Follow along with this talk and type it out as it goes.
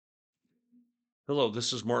Hello,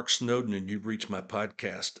 this is Mark Snowden, and you've reached my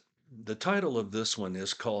podcast. The title of this one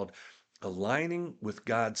is called Aligning with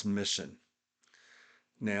God's Mission.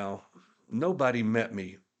 Now, nobody met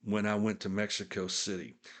me when I went to Mexico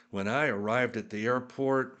City. When I arrived at the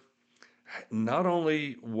airport, not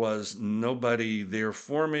only was nobody there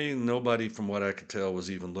for me, nobody from what I could tell was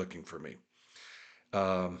even looking for me.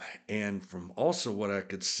 Um, and from also what I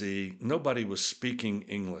could see, nobody was speaking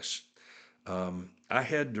English. I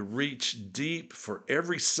had to reach deep for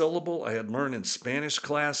every syllable I had learned in Spanish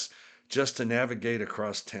class just to navigate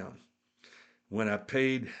across town. When I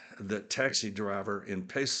paid the taxi driver in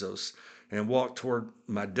pesos and walked toward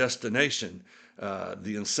my destination,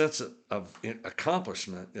 the sense of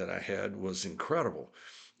accomplishment that I had was incredible.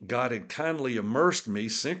 God had kindly immersed me,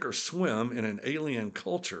 sink or swim, in an alien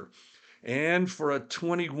culture. And for a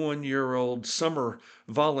 21-year-old summer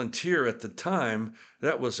volunteer at the time,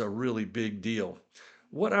 that was a really big deal.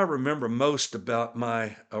 What I remember most about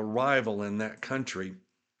my arrival in that country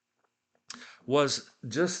was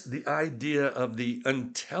just the idea of the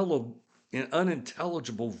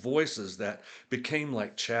unintelligible voices that became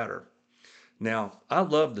like chatter. Now, I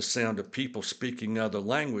love the sound of people speaking other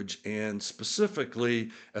language and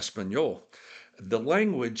specifically Espanol. The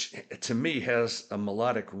language to me has a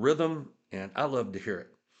melodic rhythm and I love to hear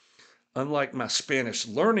it. Unlike my Spanish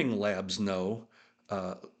learning labs know,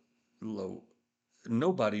 uh,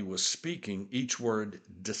 nobody was speaking each word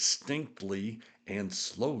distinctly and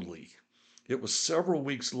slowly. It was several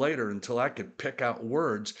weeks later until I could pick out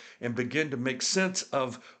words and begin to make sense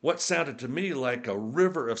of what sounded to me like a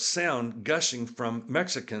river of sound gushing from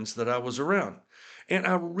Mexicans that I was around. And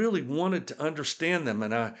I really wanted to understand them.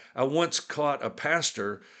 And I once caught a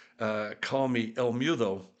pastor call me El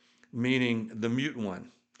Mudo, meaning the mute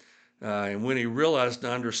one. And when he realized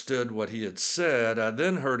I understood what he had said, I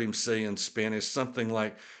then heard him say in Spanish something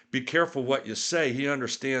like, "Be careful what you say. He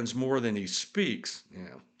understands more than he speaks."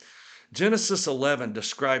 Genesis 11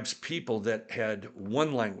 describes people that had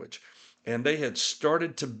one language, and they had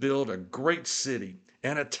started to build a great city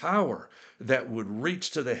and a tower that would reach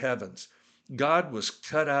to the heavens. God was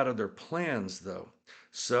cut out of their plans, though.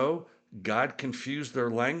 So God confused their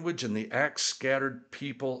language, and the axe scattered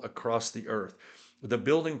people across the earth. The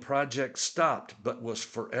building project stopped, but was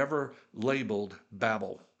forever labeled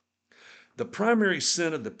Babel. The primary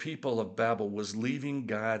sin of the people of Babel was leaving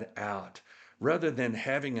God out. Rather than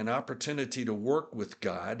having an opportunity to work with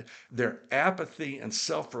God, their apathy and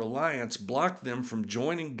self reliance blocked them from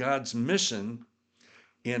joining God's mission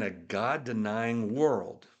in a God denying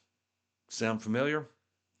world. Sound familiar?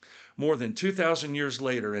 More than 2,000 years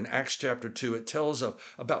later, in Acts chapter 2, it tells of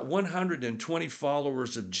about 120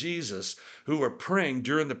 followers of Jesus who were praying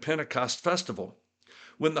during the Pentecost festival.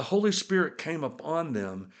 When the Holy Spirit came upon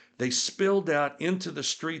them, they spilled out into the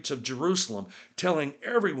streets of Jerusalem, telling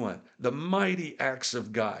everyone the mighty acts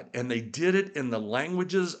of God, and they did it in the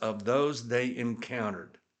languages of those they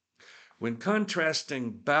encountered. When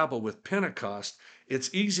contrasting Babel with Pentecost,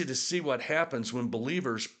 it's easy to see what happens when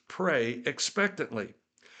believers pray expectantly.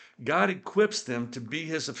 God equips them to be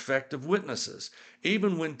his effective witnesses,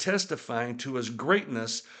 even when testifying to his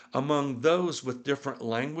greatness among those with different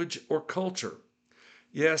language or culture.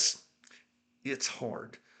 Yes, it's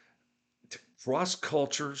hard to cross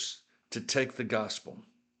cultures to take the gospel,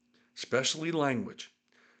 especially language.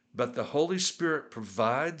 But the Holy Spirit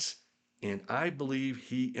provides, and I believe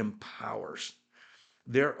he empowers.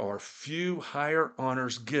 There are few higher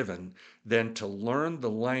honors given than to learn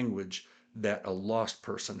the language that a lost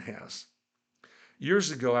person has.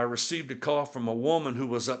 Years ago, I received a call from a woman who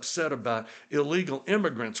was upset about illegal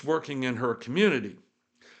immigrants working in her community.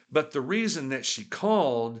 But the reason that she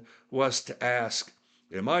called was to ask,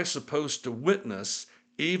 am I supposed to witness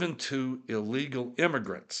even to illegal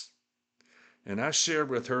immigrants? And I shared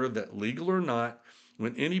with her that, legal or not,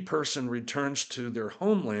 when any person returns to their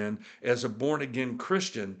homeland as a born again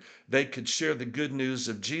Christian, they could share the good news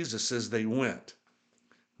of Jesus as they went.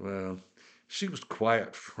 Well, she was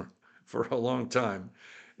quiet for a long time.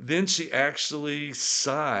 Then she actually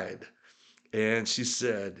sighed and she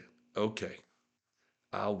said, okay,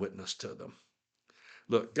 I'll witness to them.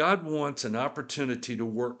 Look, God wants an opportunity to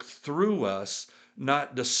work through us,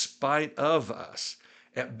 not despite of us.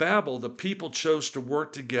 At Babel, the people chose to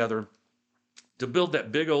work together to build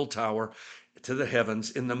that big old tower to the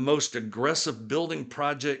heavens in the most aggressive building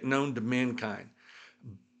project known to mankind.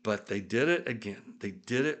 But they did it again. They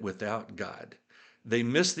did it without God. They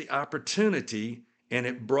missed the opportunity and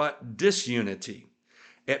it brought disunity.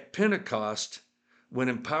 At Pentecost, when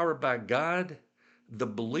empowered by God, the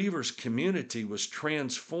believers' community was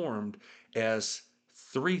transformed as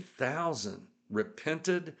 3,000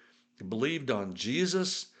 repented believed on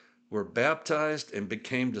Jesus, were baptized, and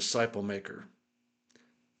became disciple maker.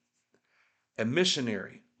 A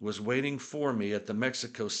missionary was waiting for me at the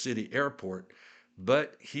Mexico City airport,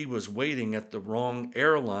 but he was waiting at the wrong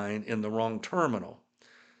airline in the wrong terminal.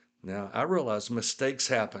 Now, I realize mistakes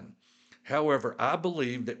happen. However, I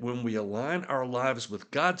believe that when we align our lives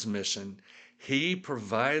with God's mission, He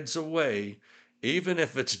provides a way, even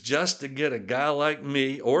if it's just to get a guy like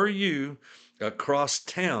me or you across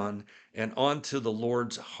town and onto the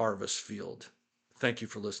Lord's harvest field. Thank you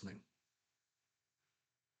for listening.